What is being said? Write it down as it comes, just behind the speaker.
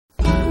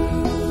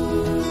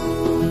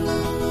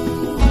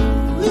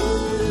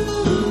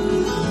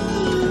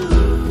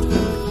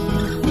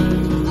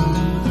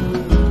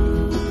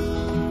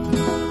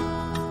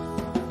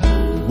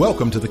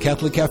Welcome to the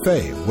Catholic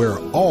Cafe, where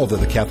all that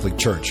the Catholic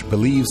Church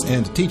believes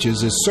and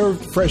teaches is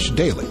served fresh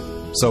daily.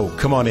 So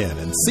come on in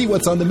and see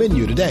what's on the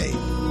menu today.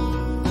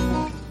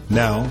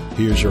 Now,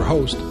 here's your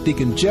host,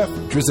 Deacon Jeff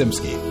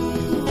Drzycimski.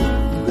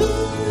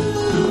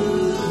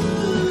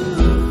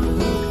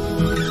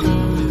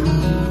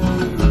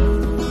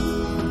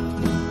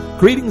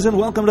 Greetings and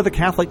welcome to the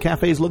Catholic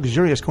Cafe's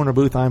luxurious corner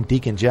booth. I'm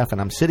Deacon Jeff,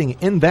 and I'm sitting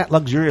in that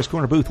luxurious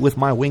corner booth with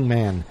my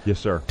wingman. Yes,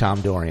 sir.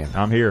 Tom Dorian.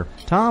 I'm here.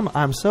 Tom,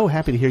 I'm so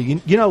happy to hear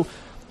you. You know,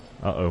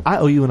 I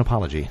owe you an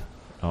apology.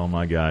 Oh,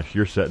 my gosh.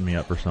 You're setting me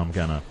up for some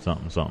kind of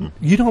something.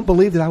 You don't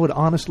believe that I would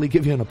honestly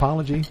give you an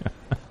apology?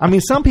 I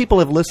mean, some people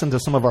have listened to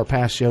some of our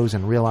past shows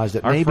and realized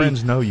that our maybe...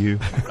 friends know you.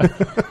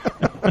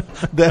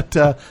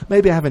 that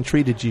maybe I haven't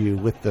treated you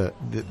with the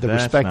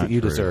respect that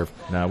you deserve.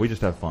 No, we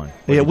just have fun.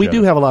 Yeah, we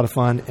do have a lot of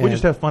fun. We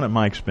just have fun at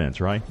my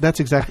expense, right? That's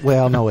exactly...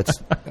 Well, no,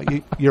 it's...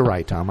 you're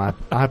right, Tom. I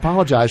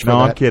apologize for that. No,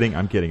 I'm kidding.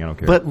 I don't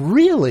care. But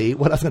really,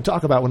 what I was going to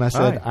talk about when I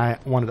said I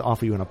wanted to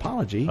offer you an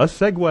apology... A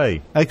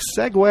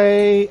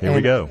segue. Here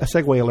we go. A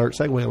segue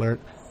alert.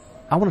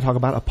 I want to talk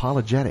about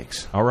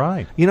apologetics. All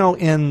right. You know,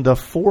 in the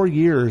 4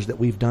 years that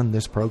we've done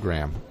this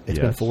program, it's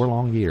been 4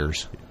 long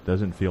years. It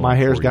doesn't feel My like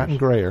hair's 4 gotten years.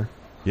 grayer.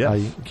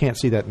 Yes. You can't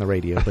see that in the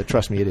radio, but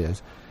trust me, it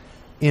is.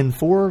 In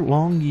 4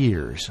 long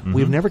years,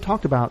 we've never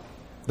talked about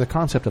the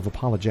concept of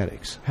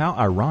apologetics. How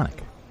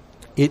ironic.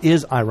 It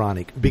is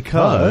ironic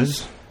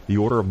because the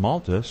Order of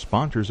Malta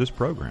sponsors this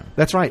program.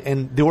 That's right.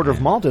 And the Order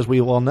of Malta, as we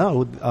well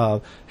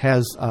know,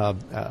 has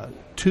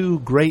 2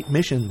 great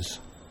missions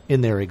in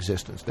their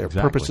existence, their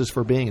purposes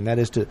for being, and that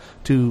is to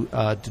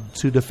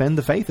defend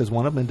the faith is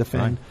one of them, and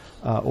defend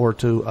or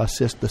to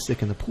assist the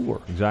sick and the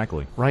poor.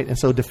 Exactly. Right. And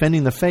so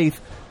defending the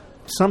faith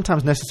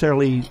sometimes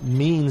necessarily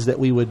means that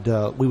we would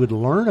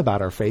learn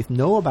about our faith,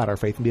 know about our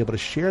faith, and be able to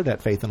share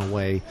that faith in a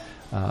way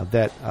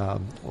that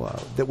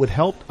would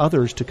help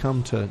others to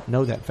come to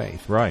know that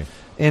faith. Right.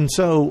 And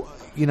so,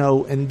 you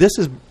know, and this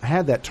has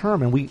had that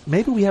term, and we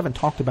haven't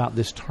talked about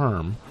this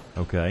term.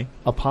 Okay.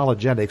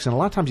 Apologetics, and a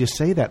lot of times you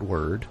say that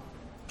word,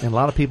 and a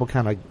lot of people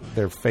kind of,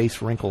 their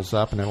face wrinkles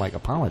up, and they're like,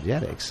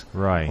 apologetics?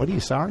 Right. What are you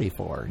sorry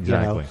for?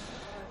 Exactly. You know?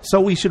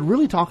 So we should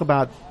really talk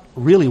about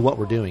really what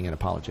we're doing in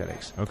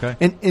apologetics. Okay.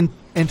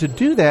 And to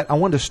do that, I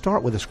want to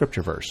start with a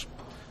scripture verse.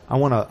 I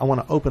want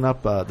to open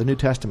up the New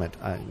Testament,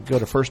 go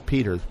to 1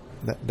 Peter,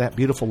 that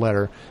beautiful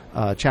letter,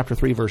 chapter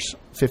 3, verse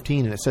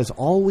 15, and it says,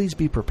 "Always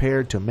be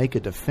prepared to make a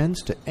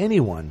defense to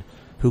anyone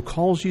who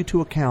calls you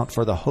to account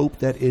for the hope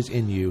that is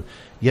in you,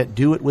 yet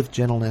do it with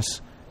gentleness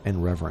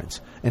and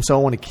reverence." And so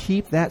I want to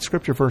keep that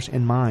scripture verse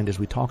in mind as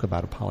we talk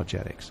about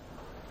apologetics.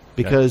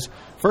 Because,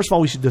 first of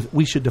all,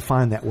 we should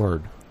define that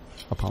word,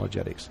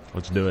 apologetics.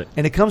 Let's do it.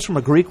 And it comes from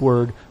a Greek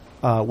word,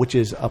 which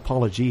is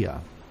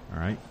apologia. All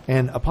right.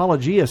 And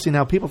apologia, see,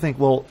 now people think,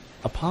 well,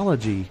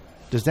 apology,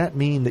 does that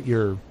mean that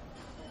you're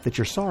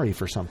sorry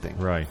for something?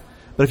 Right.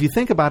 But if you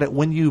think about it,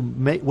 when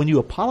you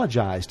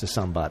apologize to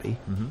somebody,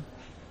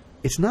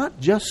 it's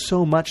not just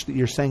so much that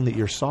you're saying that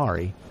you're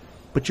sorry,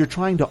 but you're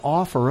trying to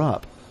offer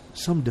up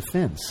some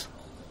defense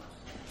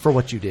for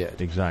what you did.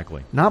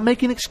 Exactly. Not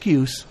make an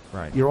excuse.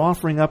 Right. You're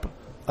offering up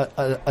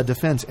a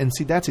defense. And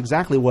see, that's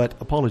exactly what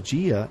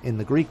apologia in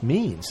the Greek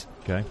means.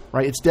 Okay.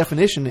 Right? Its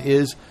definition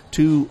is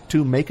to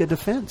make a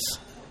defense,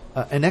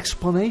 an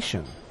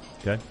explanation.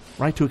 Okay.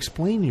 Right? To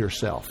explain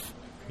yourself.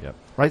 Yep.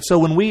 Right? So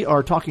when we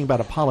are talking about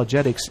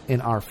apologetics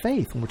in our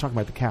faith, when we're talking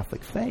about the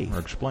Catholic faith, we're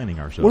explaining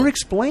ourselves. We're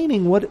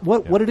explaining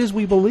what it is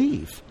we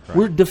believe. Right.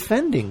 We're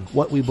defending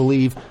what we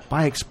believe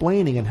by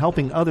explaining and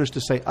helping others to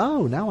say,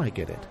 oh, now I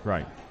get it.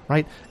 Right.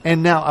 Right?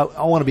 And now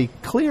I want to be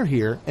clear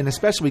here, and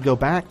especially go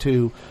back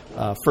to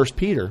 1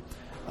 Peter,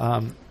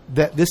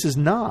 that this is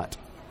not,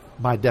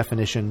 by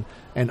definition,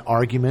 an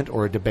argument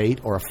or a debate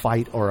or a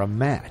fight or a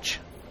match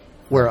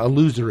where a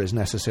loser is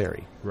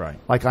necessary. Right.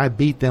 Like I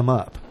beat them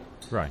up.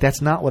 Right.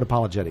 That's not what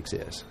apologetics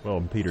is.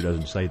 Well, Peter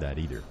doesn't say that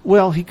either.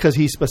 Well, because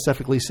he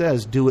specifically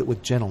says, do it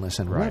with gentleness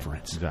and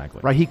reverence. Exactly.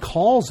 Right? He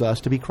calls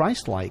us to be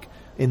Christ-like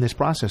in this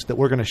process, that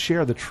we're going to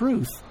share the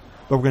truth,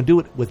 but we're going to do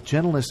it with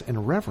gentleness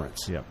and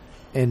reverence. Yep.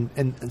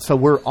 And so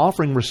we're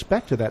offering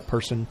respect to that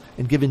person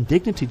and giving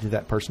dignity to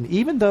that person,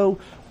 even though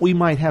we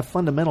might have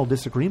fundamental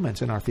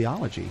disagreements in our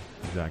theology.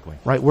 Exactly.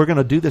 Right? We're going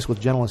to do this with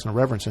gentleness and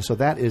reverence. And so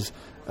that is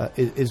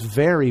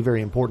very,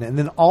 very important. And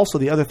then also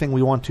the other thing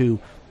we want to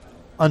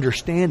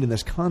understand in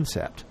this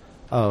concept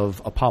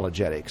of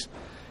apologetics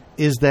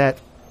is that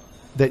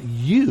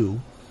you,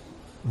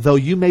 though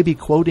you may be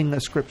quoting a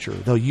scripture,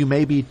 though you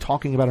may be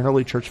talking about an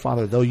early church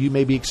father, though you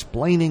may be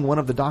explaining one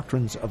of the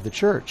doctrines of the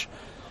church,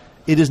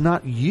 it is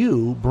not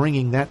you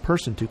bringing that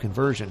person to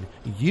conversion.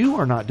 You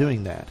are not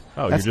doing that.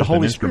 Oh, that's you're the just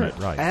Holy an Spirit.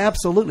 instrument, right.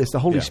 Absolutely. It's the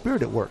Holy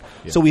Spirit at work.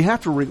 Yeah. So we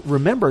have to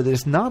remember that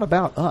it's not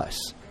about us.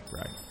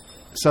 Right.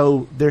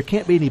 So there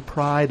can't be any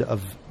pride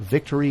of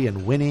victory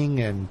and winning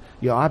and,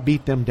 I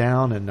beat them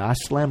down and I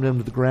slammed them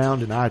to the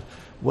ground and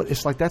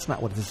it's like that's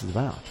not what this is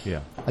about.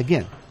 Yeah.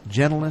 Again,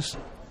 gentleness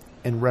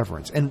and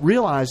reverence. And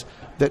realize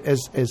that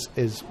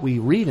as we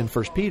read in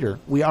 1 Peter,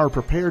 we are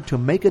prepared to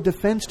make a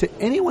defense to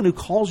anyone who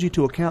calls you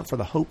to account for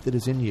the hope that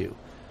is in you.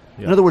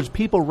 Yeah. In other words,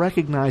 people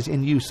recognize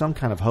in you some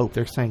kind of hope.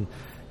 They're saying,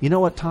 you know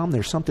what, Tom,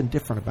 there's something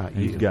different about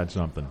you. He's got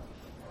something.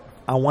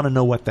 I want to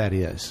know what that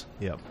is.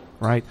 Yep.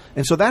 Right?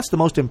 And so that's the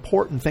most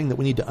important thing that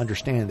we need to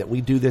understand, that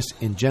we do this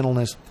in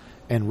gentleness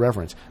and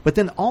reverence. But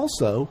then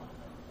also,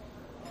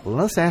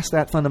 let's ask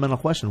that fundamental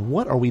question.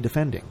 What are we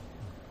defending?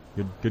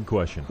 Good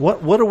question.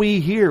 What are we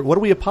here? What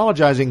are we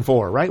apologizing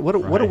for? Right? What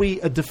are we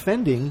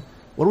defending?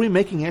 What are we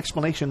making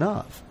explanation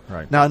of?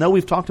 Right. Now, I know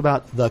we've talked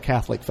about the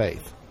Catholic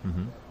faith,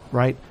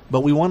 right?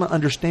 But we want to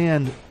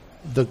understand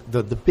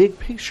the big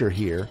picture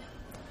here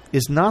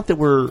is not that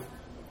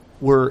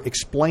we're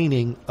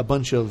explaining a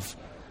bunch of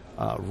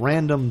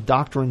random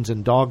doctrines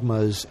and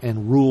dogmas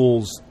and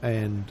rules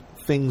and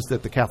things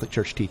that the Catholic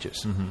Church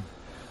teaches.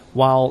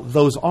 While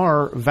those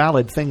are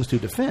valid things to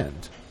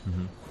defend,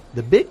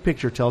 the big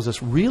picture tells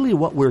us really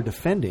what we're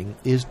defending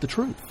is the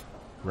truth.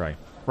 Right.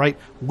 Right?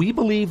 We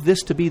believe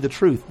this to be the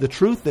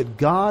truth that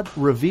God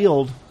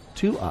revealed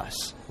to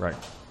us. Right.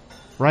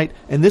 Right?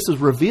 And this is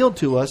revealed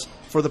to us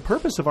for the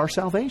purpose of our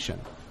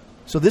salvation.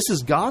 So this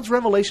is God's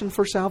revelation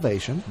for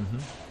salvation,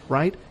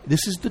 right?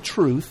 This is the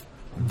truth.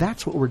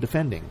 That's what we're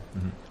defending.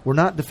 We're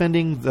not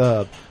defending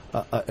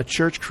a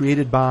church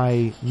created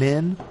by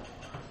men,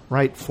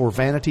 right, for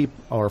vanity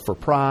or for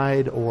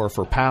pride or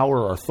for power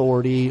or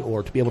authority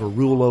or to be able to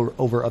rule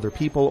over other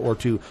people or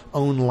to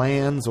own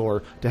lands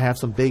or to have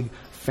some big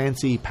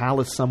fancy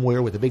palace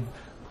somewhere with a big,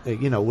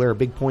 wear a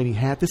big pointy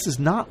hat. This is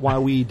not why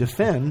we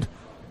defend,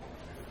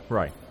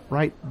 right,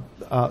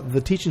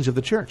 the teachings of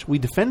the church. We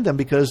defend them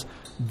because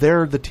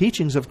they're the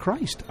teachings of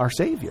Christ, our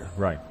Savior.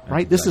 Right.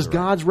 Right. This is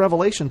God's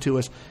revelation to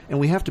us, and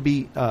we have to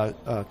be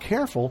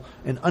careful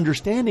in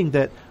understanding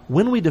that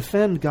when we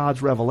defend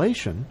God's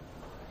revelation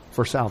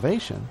for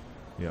salvation,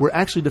 we're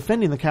actually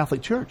defending the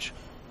Catholic Church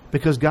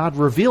because God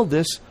revealed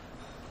this,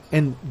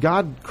 and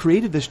God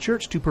created this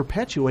church to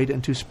perpetuate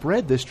and to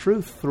spread this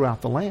truth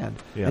throughout the land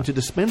and to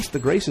dispense the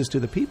graces to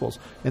the peoples.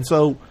 And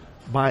so,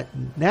 by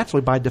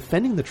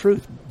defending the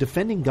truth,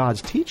 defending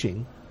God's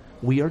teaching,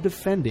 we are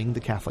defending the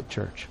Catholic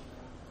Church.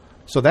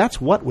 So that's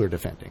what we're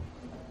defending.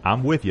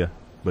 I'm with you,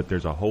 but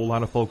there's a whole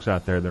lot of folks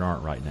out there that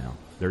aren't right now.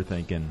 They're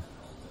thinking,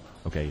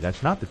 okay,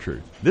 that's not the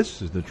truth.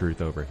 This is the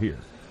truth over here.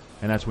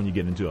 And that's when you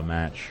get into a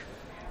match.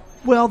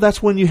 Well,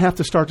 that's when you have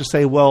to start to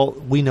say, well,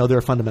 we know there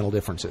are fundamental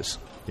differences,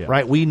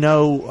 right? We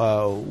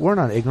know we're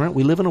not ignorant.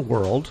 We live in a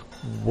world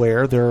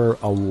where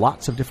there are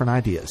lots of different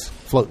ideas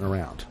floating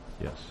around,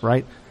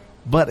 right?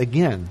 But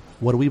again,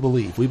 what do we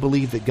believe? We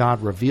believe that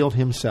God revealed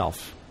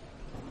himself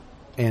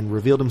and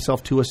revealed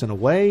himself to us in a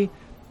way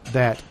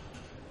that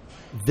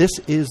this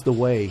is the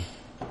way,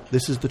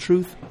 this is the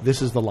truth,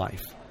 this is the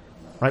life,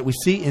 right? We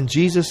see in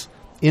Jesus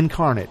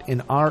incarnate,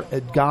 in our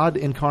God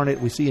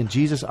incarnate, we see in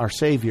Jesus our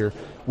Savior,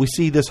 we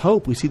see this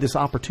hope, we see this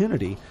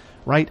opportunity,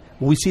 right?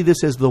 We see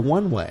this as the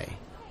one way.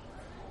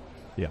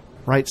 Yeah.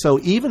 Right? So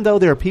even though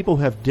there are people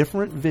who have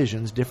different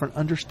visions, different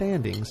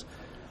understandings,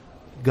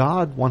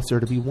 God wants there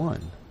to be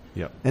one.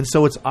 Yep. And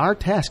so it's our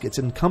task, it's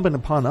incumbent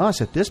upon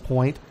us at this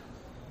point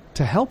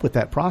to help with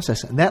that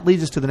process. And that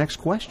leads us to the next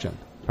question.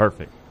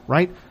 Perfect.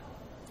 Right?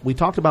 We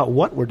talked about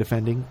what we're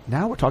defending.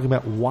 Now we're talking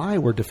about why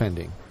we're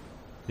defending.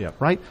 Yep.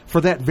 Right?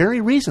 For that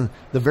very reason,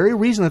 the very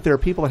reason that there are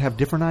people that have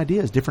different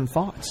ideas, different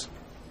thoughts.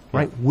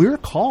 Right? We're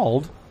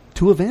called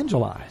to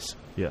evangelize.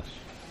 Yes.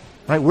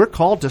 Right? We're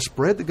called to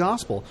spread the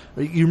gospel.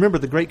 You remember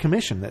the Great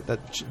Commission, that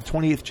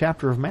 28th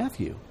chapter of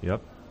Matthew.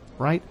 Yep.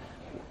 Right?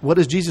 What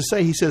does Jesus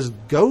say? He says,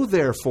 go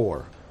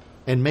therefore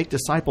and make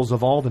disciples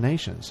of all the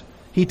nations.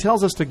 He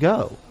tells us to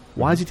go.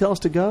 Why does he tell us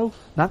to go?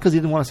 Not because he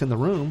didn't want us in the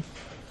room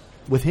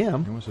with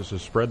him. He wants us to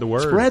spread the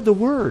word. Spread the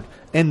word.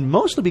 And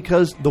mostly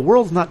because the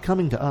world's not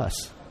coming to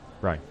us.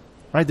 Right.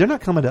 Right? They're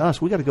not coming to us.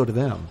 We got to go to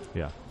them.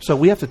 Yeah. So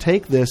we have to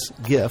take this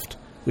gift.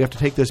 We have to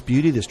take this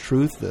beauty, this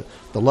truth,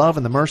 the love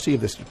and the mercy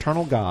of this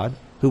eternal God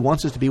who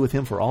wants us to be with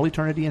him for all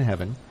eternity in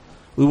heaven.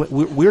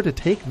 We're to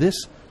take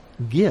this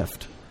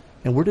gift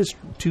and we're just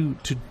to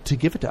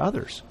give it to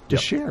others, to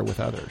share with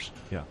others.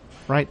 Yeah.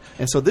 Right?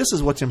 And so this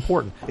is what's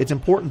important. It's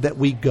important that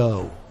we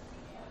go.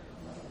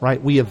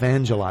 Right? We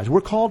evangelize.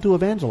 We're called to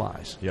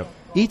evangelize. Yep.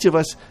 Each of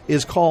us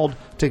is called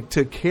to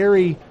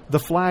carry the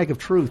flag of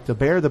truth, to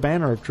bear the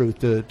banner of truth,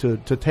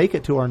 to take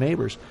it to our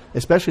neighbors,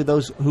 especially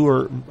those who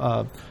are,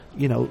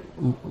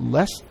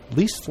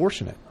 least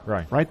fortunate.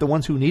 Right. Right? The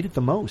ones who need it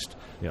the most.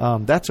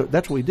 Yep. That's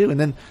what we do. And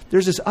then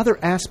there's this other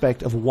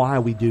aspect of why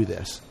we do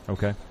this.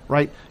 Okay.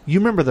 Right? You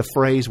remember the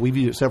phrase, we've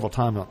used it several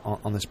times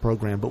on this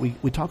program, but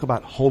we talk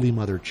about Holy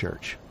Mother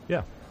Church.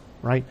 Yeah.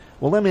 Right?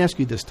 Well, let me ask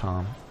you this,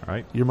 Tom. All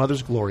right. Your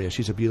mother's Gloria.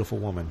 She's a beautiful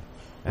woman.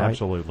 Right?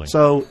 Absolutely.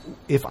 So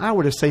if I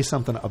were to say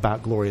something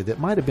about Gloria that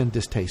might have been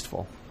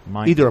distasteful,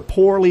 either a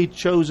poorly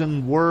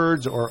chosen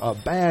words or a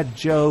bad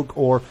joke,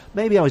 or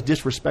maybe I was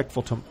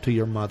disrespectful to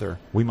your mother,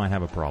 we might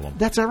have a problem.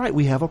 That's all right.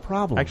 We have a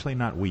problem. Actually,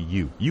 not we.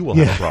 You will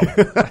have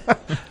a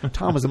problem.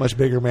 Tom is a much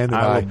bigger man than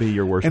I. I will be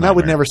your worst And nightmare. I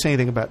would never say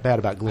anything bad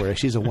about Gloria.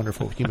 She's a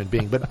wonderful human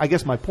being. But I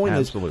guess my point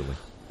Absolutely.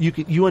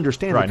 is, you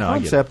understand the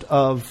concept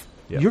of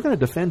you're going to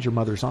defend your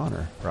mother's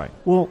honor. Right.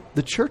 Well,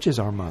 the church is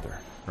our mother.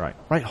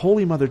 Right?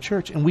 Holy Mother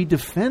Church. And we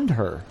defend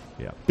her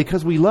Yeah.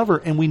 because we love her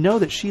and we know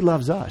that she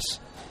loves us.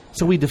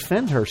 So we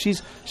defend her. She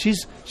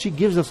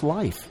gives us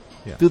life.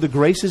 Yeah. Through the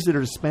graces that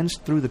are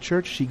dispensed through the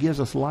church, she gives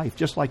us life,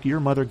 just like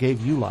your mother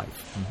gave you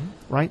life.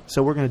 Mm-hmm. Right?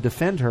 So we're going to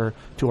defend her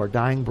to our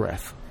dying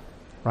breath.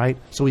 Right?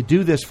 So we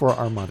do this for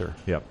our mother.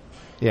 Yep.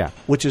 Yeah,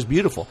 which is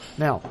beautiful.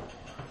 Now,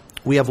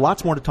 we have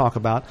lots more to talk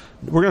about.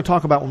 We're going to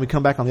talk about, when we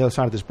come back on the other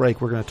side of this break,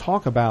 we're going to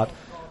talk about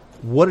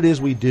what it is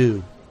we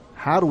do.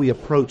 How do we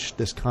approach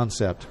this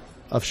concept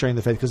of sharing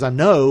the faith? Because I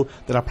know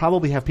that I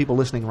probably have people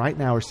listening right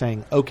now who are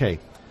saying, okay,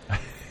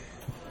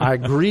 I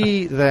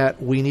agree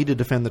that we need to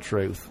defend the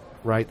truth,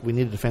 right? We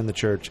need to defend the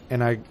church,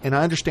 and I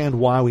understand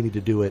why we need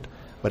to do it,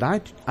 but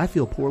I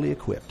feel poorly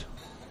equipped.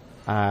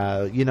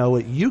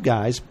 You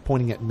guys,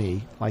 pointing at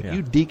me, like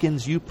you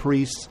deacons, you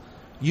priests,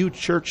 you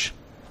church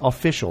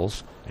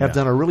officials have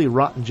done a really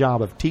rotten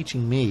job of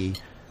teaching me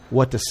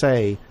what to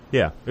say.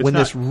 Yeah, when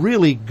this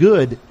really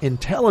good,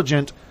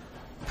 intelligent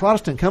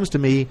Protestant comes to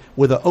me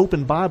with an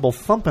open Bible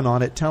thumping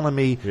on it, telling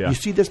me, you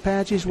see this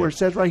passage where it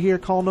says right here,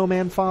 call no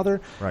man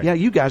father? Right. Yeah,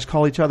 you guys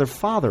call each other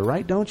father,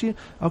 right? Don't you?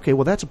 Okay,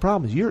 well, that's a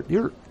problem.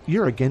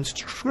 You're against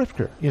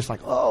Scripture. It's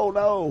like, oh,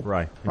 no.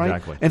 Right,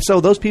 exactly. And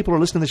so those people are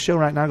listening to the show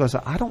right now and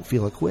go, I don't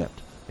feel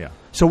equipped. Yeah.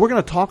 So we're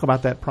going to talk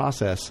about that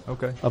process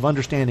of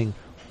understanding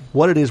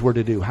what it is we're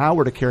to do, how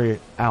we're to carry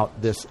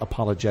out this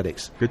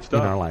apologetics Good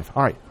stuff. in our life.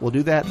 All right, we'll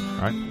do that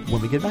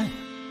when we get back.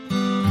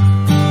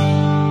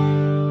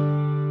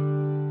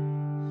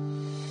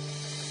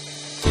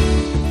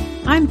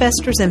 I'm Bess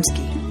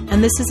Drzycimski,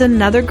 and this is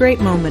another great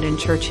moment in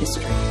church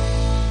history.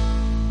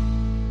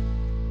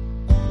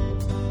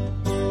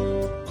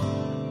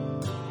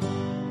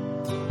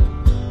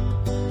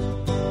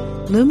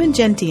 Lumen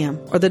Gentium,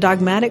 or the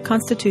Dogmatic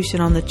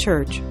Constitution on the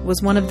Church,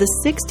 was one of the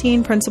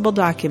 16 principal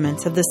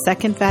documents of the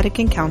Second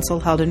Vatican Council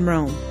held in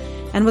Rome,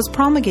 and was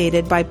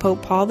promulgated by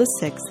Pope Paul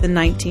VI in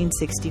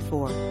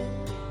 1964.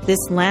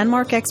 This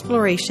landmark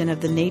exploration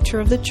of the nature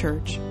of the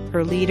Church,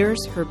 her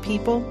leaders, her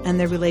people, and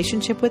their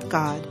relationship with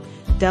God,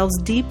 delves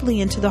deeply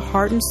into the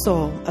heart and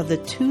soul of the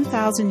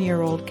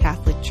 2,000-year-old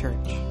Catholic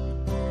Church.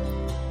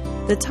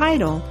 The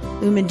title,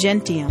 Lumen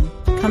Gentium,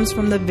 comes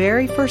from the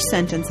very first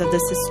sentence of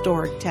this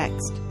historic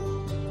text.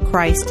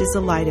 Christ is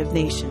the light of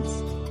nations,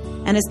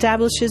 and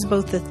establishes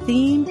both the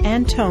theme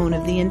and tone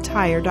of the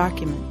entire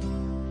document.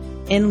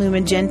 In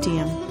Lumen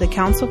Gentium, the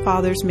Council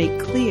Fathers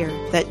make clear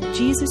that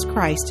Jesus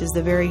Christ is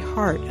the very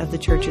heart of the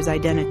Church's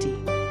identity.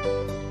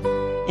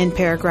 In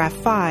paragraph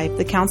 5,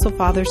 the Council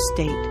Fathers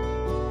state,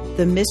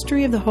 "The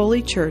mystery of the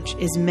Holy Church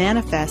is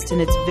manifest in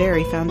its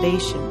very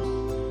foundation.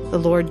 The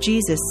Lord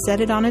Jesus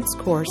set it on its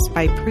course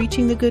by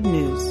preaching the good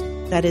news,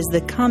 that is,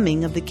 the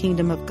coming of the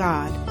kingdom of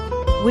God,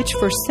 which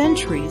for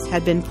centuries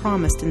had been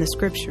promised in the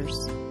Scriptures.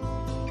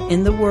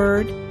 In the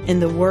Word, in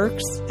the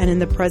works, and in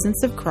the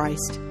presence of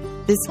Christ,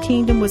 this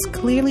kingdom was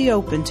clearly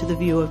open to the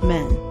view of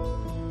men.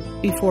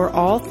 Before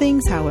all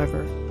things,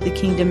 however, the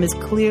kingdom is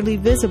clearly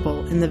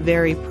visible in the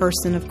very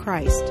person of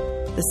Christ,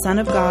 the Son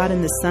of God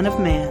and the Son of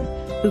Man,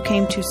 who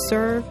came to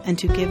serve and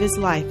to give his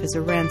life as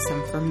a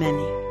ransom for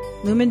many."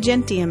 Lumen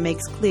Gentium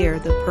makes clear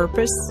the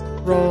purpose,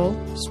 role,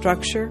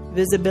 structure,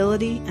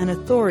 visibility, and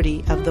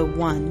authority of the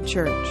one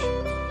church.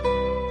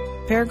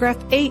 Paragraph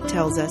 8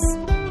 tells us,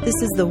 "This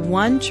is the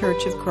one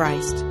Church of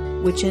Christ,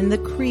 which in the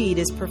Creed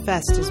is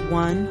professed as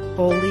one,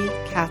 holy,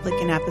 Catholic,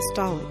 and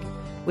apostolic,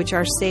 which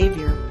our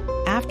Savior,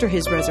 after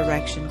his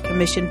resurrection,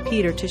 commissioned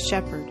Peter to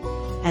shepherd,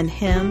 and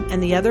him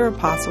and the other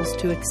apostles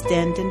to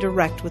extend and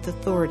direct with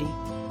authority,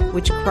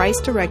 which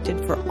Christ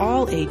directed for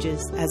all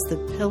ages as the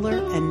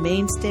pillar and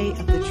mainstay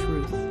of the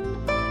truth.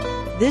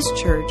 This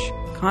church,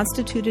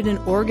 constituted and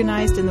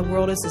organized in the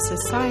world as a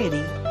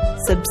society,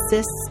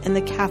 subsists in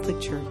the Catholic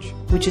Church,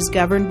 which is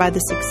governed by the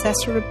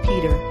successor of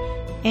Peter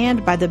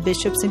and by the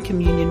bishops in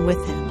communion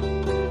with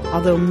him,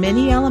 although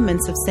many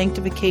elements of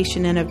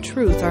sanctification and of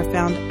truth are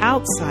found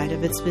outside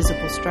of its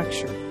visible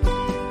structure.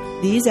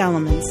 These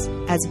elements,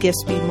 as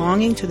gifts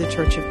belonging to the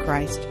Church of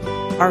Christ,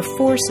 are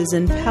forces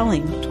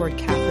impelling toward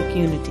Catholic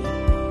unity."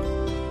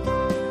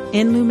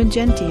 In Lumen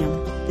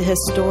Gentium, the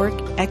historic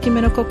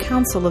Ecumenical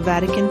Council of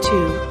Vatican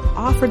II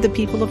offered the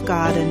people of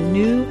God a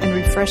new and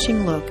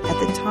refreshing look at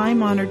the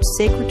time-honored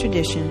sacred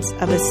traditions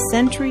of a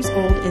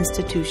centuries-old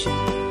institution,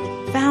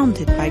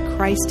 founded by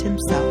Christ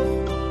himself.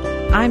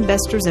 I'm Bess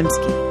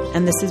Drzycimski,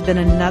 and this has been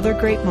another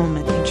great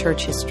moment in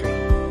church history.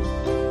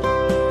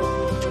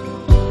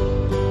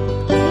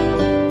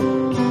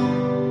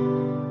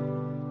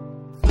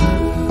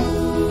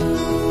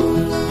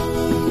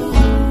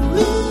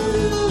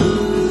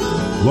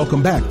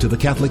 Welcome back to the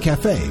Catholic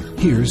Cafe.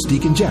 Here's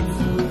Deacon Jeff.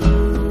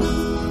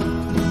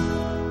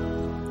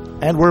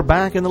 And we're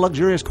back in the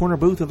luxurious corner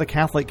booth of the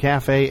Catholic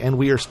Cafe, and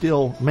we are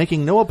still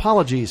making no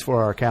apologies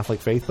for our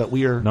Catholic faith, but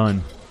we are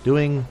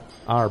doing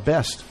our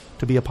best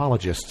to be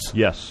apologists.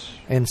 Yes.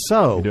 And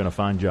so... You're doing a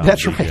fine job.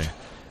 That's DJ. right.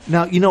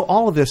 Now,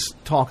 all of this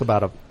talk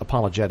about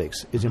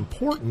apologetics is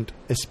important,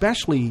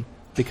 especially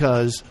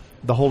because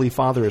the Holy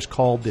Father has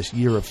called this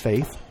year of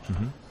faith.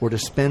 Mm-hmm. We're to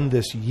spend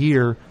this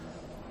year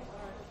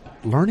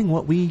learning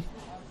what we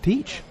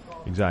teach.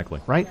 Exactly.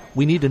 Right?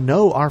 We need to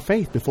know our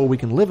faith before we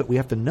can live it. We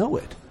have to know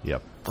it.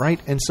 Yep. Right?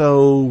 And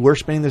so we're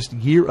spending this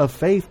year of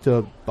faith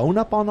to bone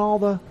up on all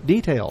the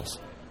details.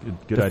 Good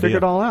to idea. figure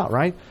it all out,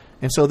 right?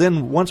 And so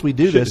then once we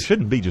do this... It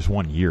shouldn't be just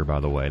 1 year, by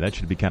the way. That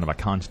should be kind of a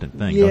constant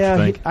thing, yeah,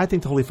 don't you think? I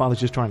think the Holy Father's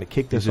just trying to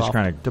kick this He's just off.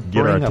 trying to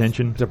get our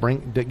attention? To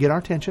get our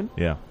attention.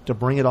 Yeah. To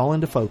bring it all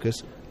into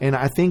focus. And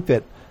I think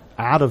that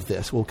out of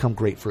this will come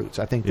great fruits.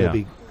 I think there'll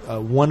be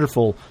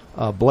wonderful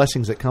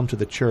blessings that come to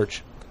the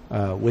church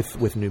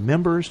with new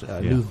members,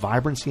 new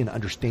vibrancy and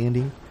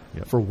understanding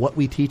for what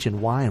we teach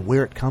and why and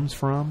where it comes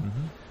from.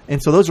 Mm-hmm.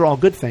 And so those are all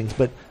good things.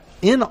 But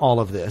in all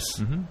of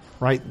this,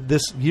 right,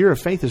 this year of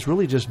faith is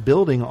really just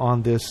building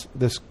on this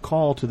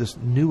call to this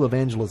new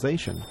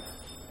evangelization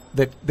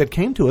that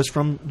came to us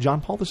from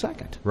John Paul II.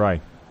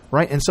 Right.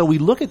 Right. And so we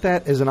look at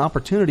that as an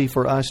opportunity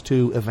for us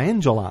to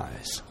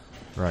evangelize.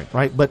 Right.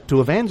 Right. But to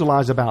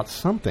evangelize about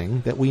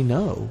something that we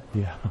know.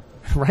 Yeah.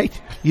 Right?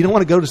 You don't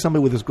want to go to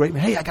somebody with this great,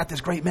 hey, I got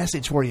this great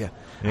message for you.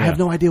 Yeah. I have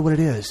no idea what it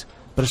is,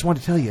 but I just want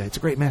to tell you it's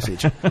a great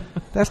message.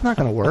 That's not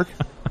going to work.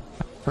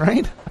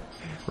 Right?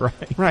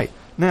 Right. Right.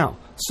 Now,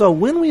 so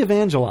when we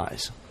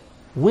evangelize,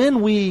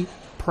 when we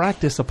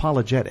practice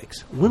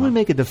apologetics, when we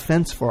make a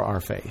defense for our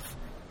faith,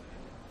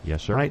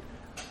 yes, sir. Right?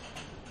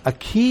 A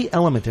key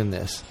element in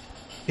this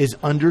is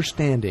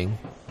understanding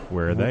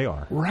where they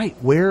are. Right.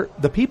 Where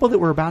the people that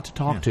we're about to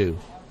talk to,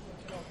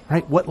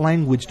 right? What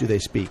language do they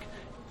speak?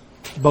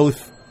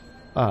 Both,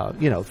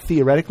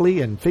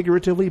 theoretically and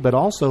figuratively, but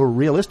also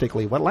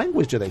realistically, what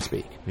language do they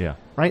speak? Yeah.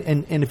 Right.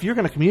 And if you're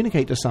going to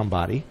communicate to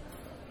somebody,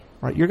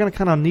 right, you're going to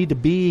kind of need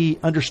to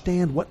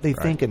understand what they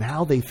think and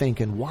how they think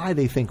and why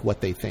they think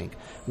what they think,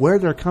 where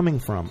they're coming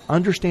from,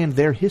 understand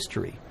their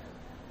history.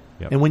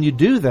 Yep. And when you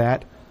do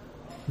that,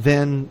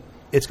 then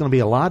it's going to be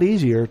a lot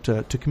easier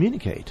to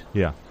communicate.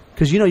 Yeah.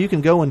 Because, you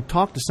can go and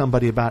talk to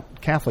somebody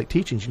about Catholic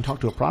teachings. You can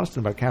talk to a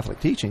Protestant about Catholic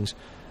teachings,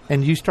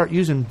 and you start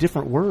using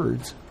different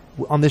words.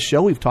 On this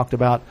show, we've talked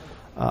about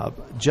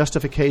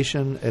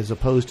justification as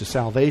opposed to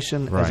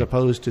salvation, as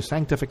opposed to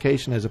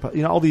sanctification, as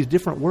opposed, all these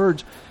different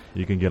words.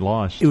 You can get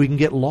lost. We can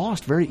get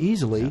lost very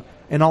easily,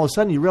 and all of a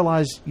sudden you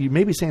realize you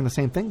may be saying the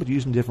same thing, but you're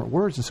using different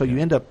words, and so you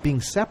end up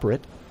being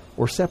separate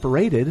or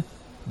separated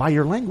by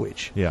your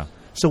language. Yeah.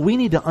 So we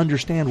need to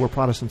understand where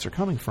Protestants are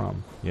coming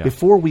from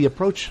before we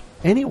approach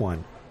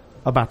anyone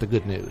about the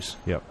good news.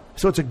 Yep.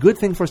 So it's a good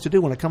thing for us to do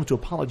when it comes to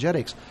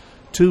apologetics,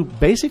 to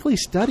basically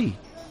study,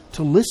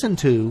 to listen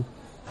to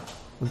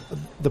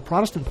the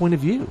Protestant point of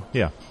view.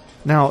 Yeah.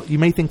 Now, you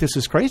may think this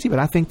is crazy, but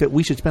I think that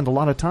we should spend a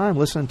lot of time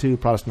listening to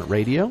Protestant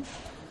radio,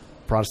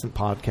 Protestant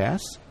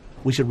podcasts.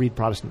 We should read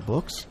Protestant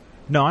books.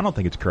 No, I don't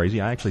think it's crazy.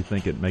 I actually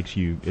think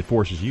it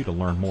forces you to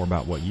learn more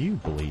about what you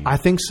believe. I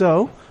think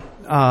so.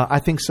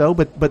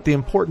 But the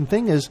important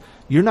thing is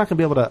you're not going to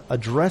be able to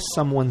address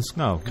someone's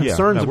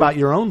concerns about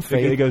your own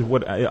faith. It goes.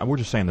 We're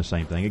just saying the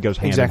same thing. It goes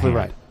hand exactly in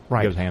hand.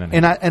 Right. It goes hand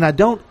in hand. And I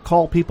don't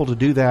call people to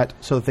do that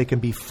so that they can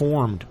be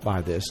formed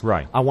by this.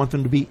 Right. I want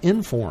them to be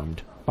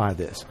informed by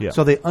this. Yeah.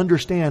 So they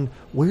understand,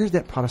 where's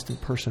that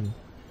Protestant person,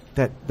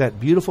 that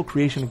beautiful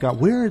creation of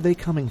God, where are they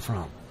coming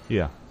from?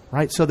 Yeah.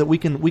 Right? So that we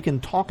can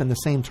talk in the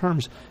same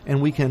terms, and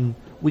we can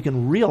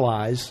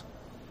realize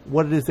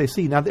what it is they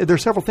see. Now, there are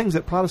several things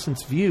that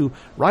Protestants view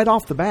right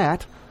off the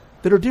bat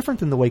that are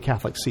different than the way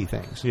Catholics see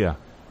things. Yeah.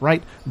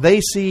 Right?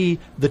 They see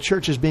the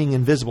church as being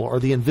invisible, or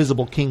the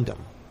invisible kingdom.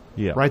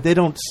 Yeah. Right? They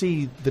don't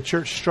see the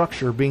church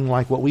structure being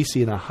like what we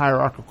see in a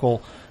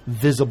hierarchical,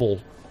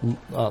 visible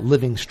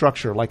living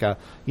structure, like a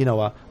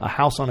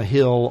house on a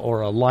hill or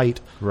a light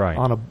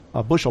on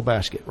a bushel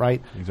basket,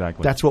 right?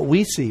 Exactly. That's what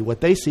we see. What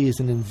they see is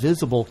an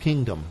invisible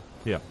kingdom.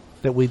 Yeah.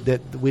 that we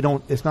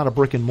don't. It's not a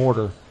brick and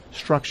mortar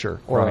structure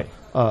or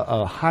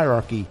a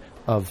hierarchy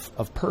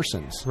of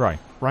persons. Right.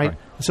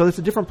 So it's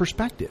a different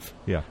perspective.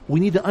 Yeah. We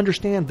need to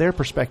understand their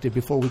perspective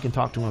before we can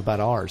talk to them about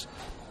ours.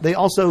 They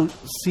also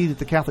see that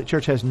the Catholic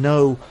Church has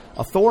no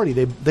authority.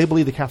 They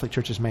believe the Catholic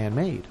Church is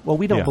man-made. Well,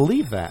 we don't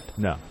believe that.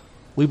 No.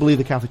 We believe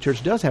the Catholic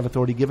Church does have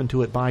authority given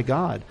to it by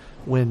God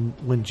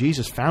when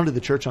Jesus founded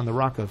the church on the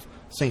rock of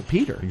St.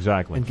 Peter.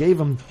 Exactly. And gave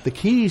him the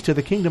keys to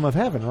the kingdom of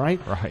heaven, right?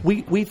 Right.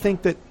 We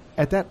think that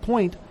at that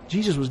point,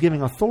 Jesus was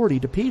giving authority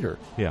to Peter.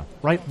 Yeah.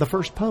 Right? The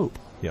first pope.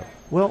 Yeah.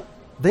 Well,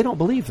 they don't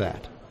believe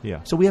that.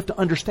 Yeah. So we have to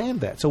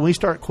understand that. So when we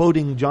start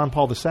quoting John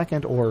Paul II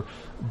or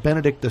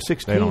Benedict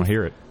XVI, they don't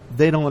hear it.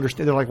 They don't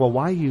understand. They're like, well,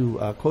 why are you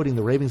quoting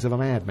the ravings of a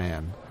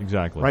madman?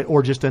 Exactly. Right?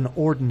 Or just an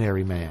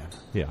ordinary man.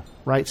 Yeah.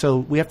 Right? So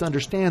we have to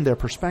understand their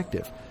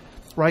perspective.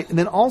 Right? And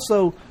then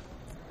also,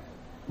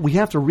 we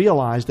have to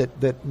realize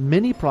that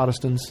many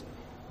Protestants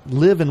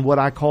live in what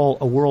I call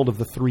a world of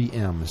the 3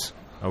 M's.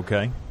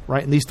 Okay.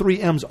 Right? And these 3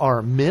 M's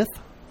are myth,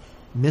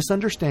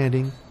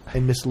 misunderstanding,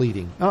 and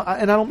misleading.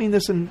 And I don't mean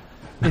this in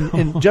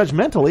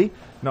judgmentally.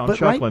 No, I'm but,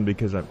 chuckling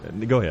because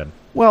go ahead.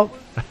 Well,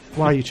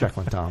 why are you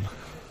chuckling, Tom?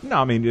 No,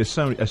 I mean, as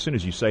soon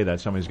as you say that,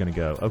 somebody's going to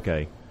go,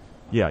 okay,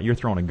 Yeah, you're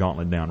throwing a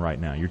gauntlet down right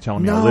now. You're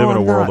telling me I live in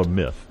a world of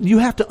myth. You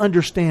have to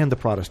understand the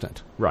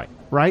Protestant. Right.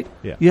 Right?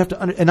 Yeah. You have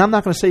to, and I'm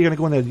not going to say you're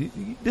going to go in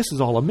there, this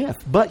is all a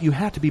myth, but you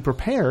have to be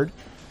prepared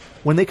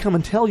when they come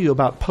and tell you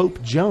about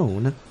Pope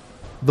Joan,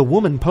 the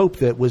woman pope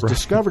that was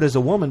discovered as a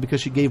woman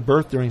because she gave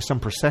birth during some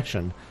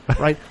procession.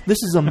 Right?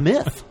 This is a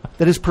myth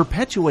that is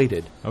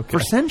perpetuated for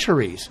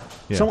centuries.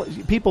 Yeah. So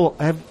people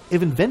have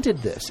invented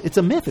this. It's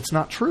a myth. It's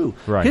not true.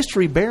 Right.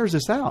 History bears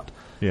this out.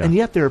 Yeah. And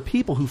yet there are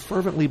people who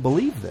fervently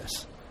believe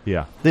this.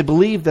 Yeah. They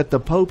believe that the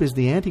Pope is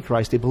the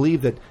Antichrist. They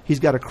believe that he's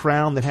got a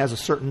crown that has a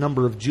certain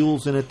number of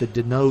jewels in it that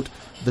denote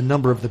the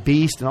number of the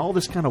beast and all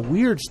this kind of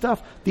weird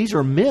stuff. These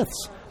are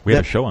myths. We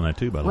had a show on that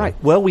too, by the way.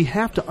 Right. Well, we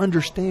have to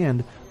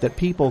understand that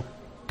people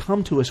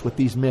come to us with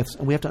these myths,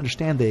 and we have to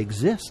understand they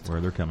exist.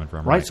 Where they're coming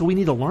from. Right? So we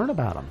need to learn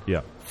about them.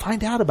 Yeah.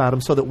 Find out about them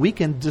so that we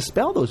can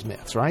dispel those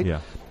myths, right? Yeah.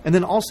 And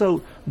then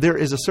also there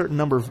is a certain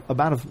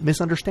amount of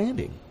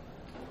misunderstanding.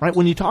 Right?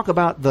 When you talk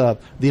about the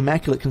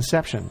Immaculate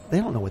Conception,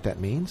 they don't know what that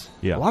means.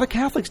 Yeah. A lot of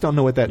Catholics don't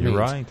know what that means. You're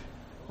right.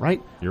 Right?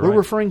 You're We're right.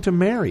 referring to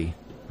Mary.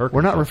 Her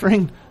We're not conception.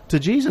 referring to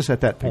Jesus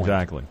at that point.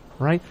 Exactly.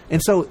 Right?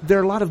 And so there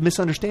are a lot of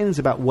misunderstandings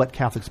about what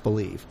Catholics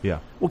believe.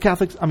 Yeah. Well,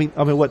 Catholics,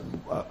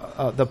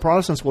 what the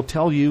Protestants will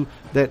tell you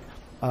that,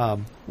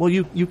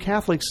 you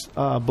Catholics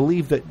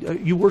believe that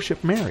you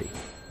worship Mary.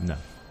 No.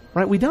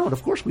 Right? We don't.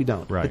 Of course we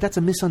don't. Right. But that's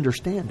a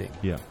misunderstanding.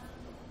 Yeah.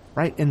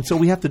 Right? And so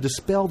we have to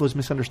dispel those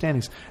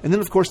misunderstandings. And then,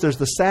 of course, there's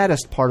the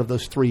saddest part of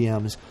those 3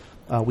 M's.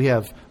 We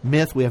have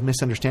myth, we have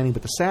misunderstanding,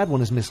 but the sad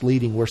one is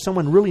misleading, where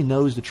someone really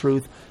knows the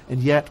truth,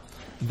 and yet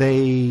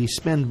they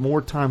spend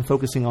more time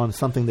focusing on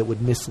something that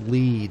would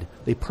mislead.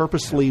 They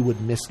purposely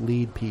would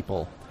mislead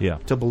people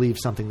to believe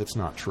something that's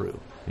not true.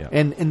 Yeah.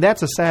 And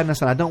that's a sadness,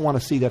 and I don't want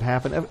to see that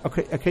happen.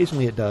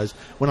 Occasionally it does.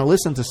 When I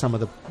listen to some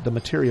of the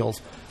materials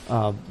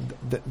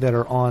that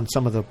are on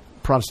some of the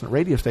Protestant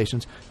radio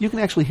stations, you can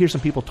actually hear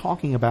some people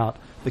talking about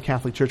the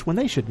Catholic Church when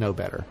they should know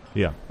better.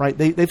 Yeah. Right?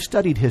 They've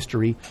studied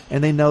history,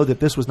 and they know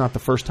that this was not the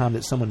first time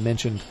that someone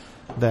mentioned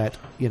that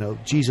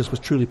Jesus was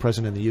truly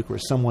present in the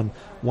Eucharist.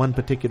 One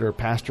particular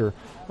pastor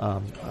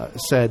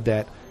said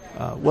that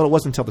it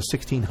wasn't until the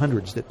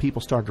 1600s that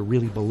people started to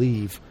really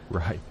believe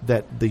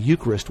that the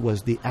Eucharist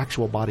was the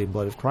actual body and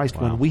blood of Christ.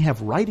 Wow. When we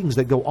have writings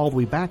that go all the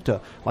way back to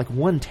like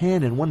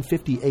 110 and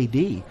 150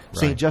 A.D.,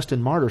 St.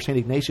 Justin Martyr, St.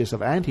 Ignatius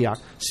of Antioch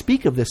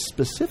speak of this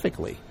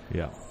specifically.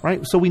 Yeah.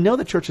 Right? So we know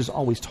the Church has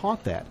always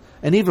taught that.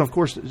 And even, of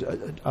course,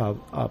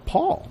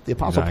 Paul, the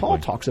Apostle Paul,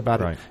 talks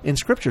about it in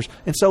Scriptures.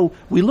 And so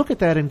we look at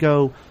that and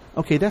go,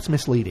 okay, that's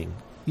misleading.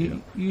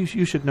 You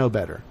should know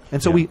better.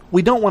 And so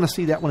we don't want to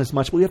see that one as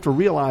much, but we have to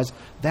realize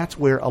that's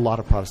where a lot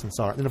of Protestants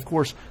are. And, of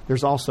course,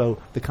 there's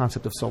also the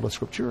concept of sola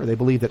scriptura. They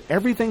believe that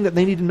everything that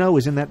they need to know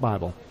is in that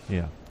Bible.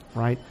 Yeah.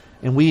 Right?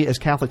 And we, as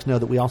Catholics, know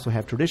that we also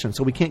have traditions.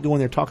 So we can't go in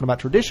there talking about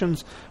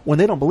traditions when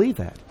they don't believe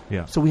that.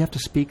 Yeah. So we have to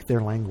speak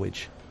their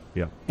language.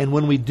 Yeah. And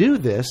when we do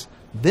this,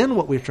 then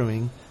what we're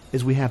doing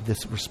is we have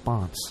this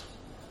response,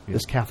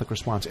 this Catholic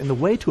response. And the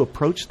way to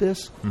approach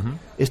this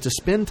is to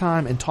spend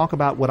time and talk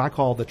about what I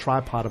call the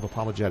tripod of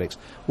apologetics,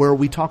 where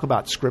we talk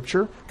about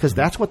Scripture, because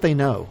that's what they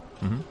know,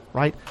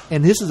 right?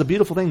 And this is a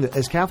beautiful thing that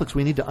as Catholics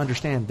we need to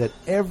understand, that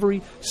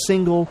every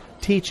single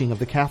teaching of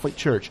the Catholic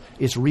Church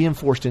is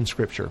reinforced in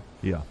Scripture.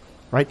 Yeah.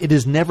 Right? It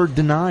is never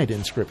denied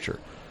in Scripture.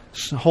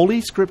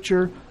 Holy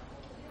Scripture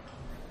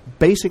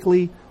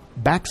basically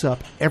backs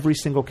up every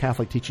single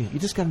Catholic teaching. You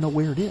just got to know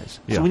where it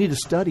is. Yeah. So we need to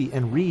study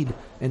and read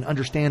and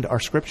understand our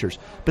Scriptures.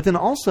 But then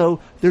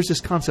also, there's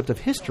this concept of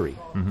history.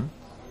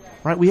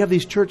 Right? We have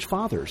these church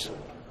fathers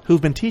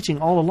who've been teaching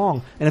all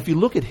along. And if you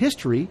look at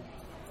history,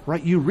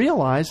 right, you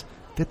realize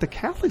that the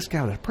Catholics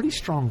got a pretty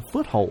strong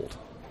foothold.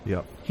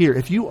 Yep. Here,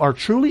 if you are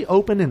truly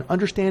open and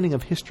understanding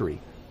of history,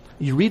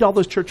 you read all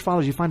those church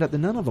fathers, you find out that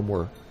none of them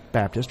were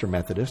Baptist or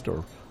Methodist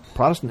or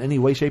Protestant in any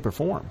way, shape, or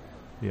form.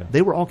 Yeah.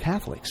 They were all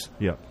Catholics.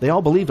 Yeah. They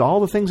all believed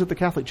all the things that the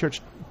Catholic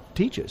Church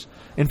teaches.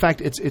 In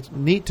fact, it's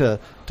neat to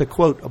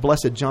quote a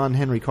blessed John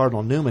Henry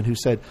Cardinal Newman, who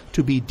said,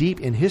 "To be deep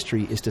in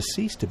history is to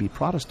cease to be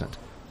Protestant."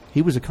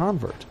 He was a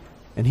convert,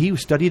 and he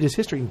studied his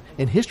history,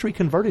 and history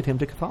converted him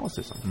to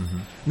Catholicism.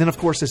 And then, of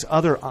course, this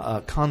other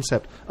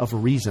concept of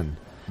reason.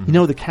 You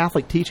know, the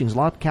Catholic teachings, a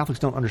lot of Catholics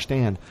don't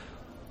understand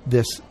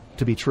this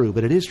to be true,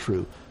 but it is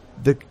true.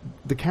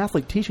 The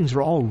Catholic teachings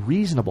are all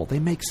reasonable. They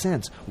make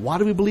sense. Why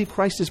do we believe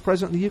Christ is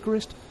present in the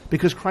Eucharist?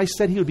 Because Christ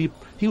said he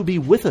would be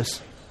with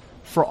us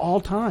for all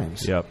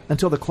times. Yep.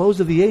 Until the close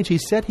of the age, he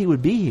said he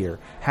would be here.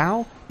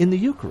 How? In the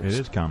Eucharist.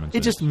 It is common sense.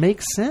 It just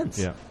makes sense.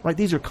 Yeah. Right?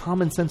 These are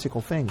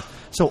commonsensical things.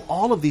 So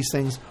all of these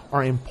things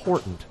are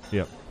important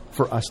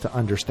for us to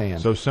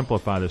understand. So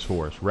simplify this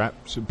for us.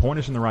 Point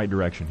us in the right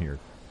direction here.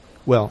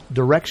 Well,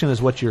 direction is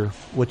what you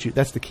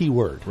that's the key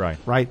word. Right.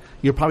 Right?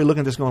 You're probably looking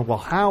at this going, well,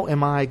 how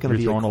am I going to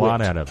be throwing equipped? a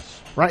lot at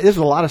us. Right? This is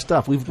a lot of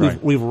stuff. We've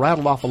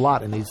rattled off a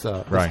lot in this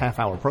Right.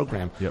 half-hour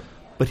program. Yep.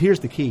 But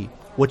here's the key.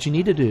 What you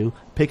need to do,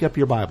 pick up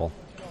your Bible.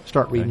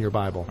 Start reading your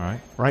Bible. All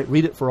right.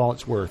 Read it for all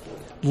it's worth.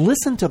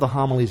 Listen to the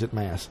homilies at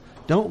Mass.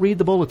 Don't read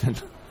the bulletin.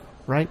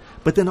 right?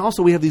 But then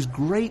also we have these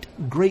great,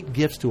 great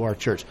gifts to our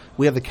church.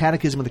 We have the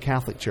Catechism of the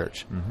Catholic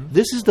Church.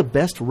 This is the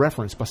best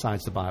reference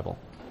besides the Bible.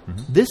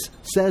 This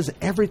says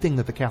everything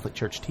that the Catholic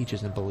Church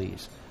teaches and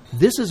believes.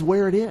 This is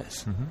where it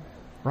is,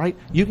 right?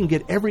 You can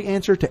get every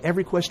answer to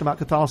every question about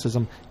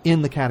Catholicism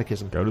in the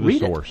Catechism. Go to the read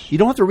source. You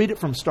don't have to read it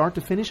from start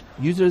to finish.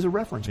 Use it as a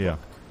reference book.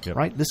 Yep.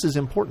 Right? This is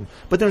important.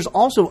 But there's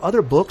also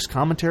other books,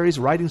 commentaries,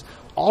 writings,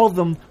 all of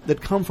them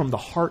that come from the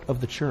heart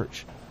of the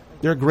church.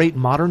 There are great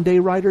modern-day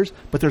writers,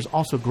 but there's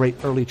also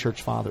great early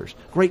church fathers,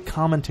 great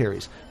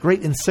commentaries,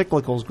 great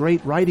encyclicals,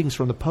 great writings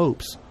from the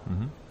popes,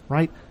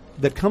 right,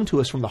 that come to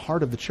us from the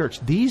heart of the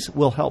church. These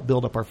will help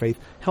build up our faith,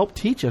 help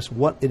teach us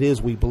what it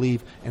is we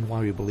believe and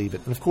why we believe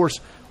it. And, of course,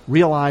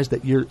 realize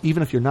that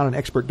even if you're not an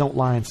expert, don't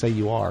lie and say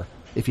you are.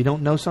 If you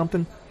don't know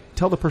something,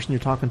 tell the person you're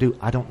talking to,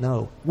 I don't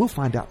know. We'll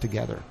find out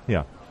together.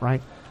 Yeah.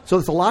 Right? So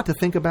it's a lot to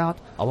think about,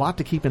 a lot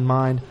to keep in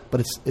mind,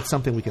 but it's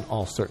something we can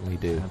all certainly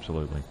do.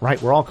 Absolutely.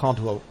 Right? We're all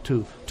called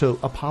to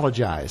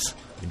apologize.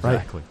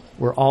 Exactly. Right?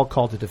 We're all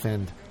called to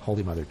defend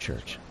Holy Mother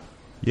Church.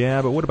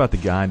 Yeah, but what about the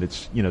guy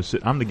that's,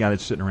 I'm the guy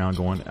that's sitting around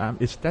going,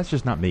 that's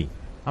just not me.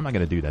 I'm not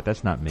going to do that.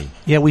 That's not me.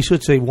 Yeah, we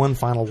should say one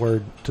final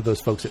word to those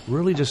folks that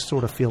really just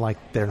sort of feel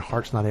like their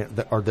heart's not in,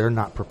 or they're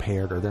not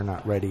prepared, or they're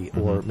not ready,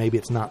 or maybe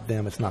it's not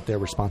them, it's not their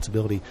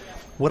responsibility.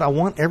 What I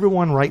want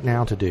everyone right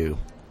now to do,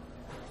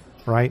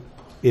 right,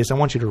 is I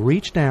want you to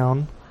reach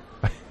down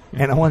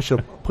and I want you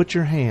to put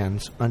your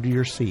hands under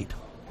your seat.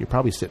 You're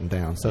probably sitting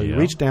down. So you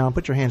reach down,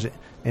 put your hands in,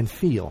 and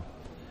feel.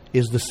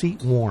 Is the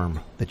seat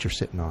warm that you're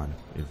sitting on?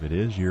 If it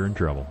is, you're in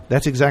trouble.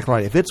 That's exactly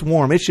right. If it's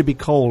warm, it should be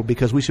cold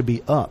because we should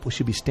be up. We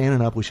should be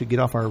standing up. We should get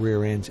off our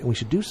rear ends, and we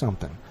should do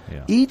something.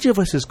 Yeah. Each of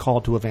us is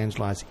called to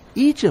evangelize.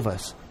 Each of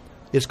us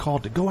is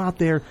called to go out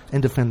there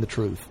and defend the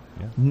truth.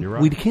 Yeah, you're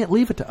right. We can't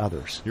leave it to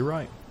others. You're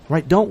right.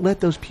 Right? Don't let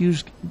those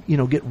pews,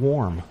 get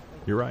warm.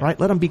 You're right. Right?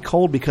 Let them be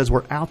cold because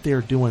we're out there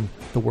doing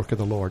the work of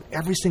the Lord.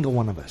 Every single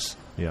one of us.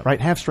 Yep.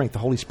 Right? Have strength. The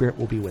Holy Spirit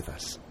will be with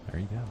us.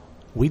 There you go.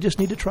 We just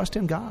need to trust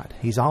in God.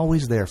 He's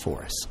always there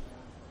for us.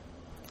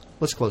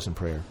 Let's close in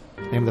prayer.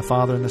 In the name of the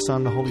Father, and the Son,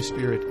 and the Holy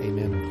Spirit.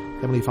 Amen.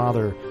 Heavenly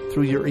Father,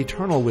 through your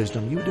eternal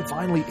wisdom, you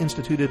divinely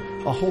instituted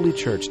a holy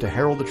church to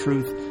herald the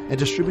truth and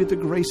distribute the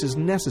graces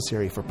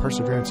necessary for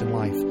perseverance in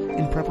life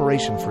in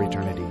preparation for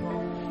eternity.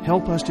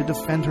 Help us to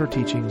defend her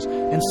teachings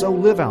and so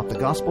live out the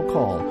gospel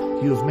call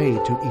you have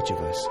made to each of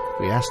us.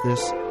 We ask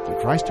this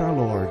through Christ our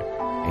Lord.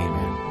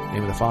 Amen. In the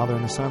name of the Father,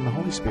 and the Son, and the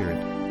Holy Spirit.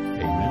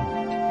 Amen.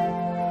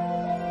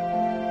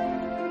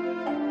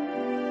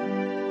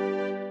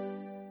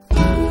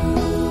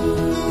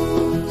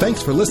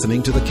 Thanks for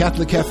listening to the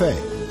Catholic Cafe.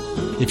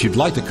 If you'd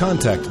like to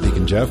contact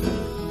Deacon Jeff,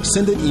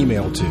 send an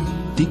email to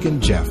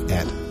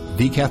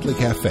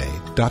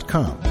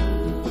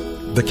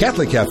deaconjeff@thecatholiccafe.com. The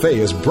Catholic Cafe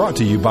is brought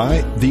to you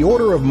by the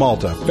Order of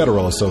Malta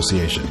Federal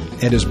Association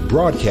and is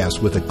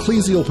broadcast with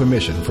ecclesial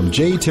permission from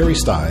J. Terry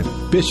Steib,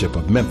 Bishop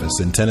of Memphis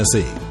in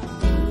Tennessee.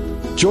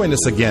 Join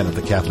us again at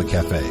the Catholic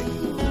Cafe.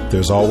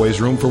 There's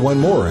always room for one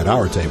more at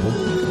our table.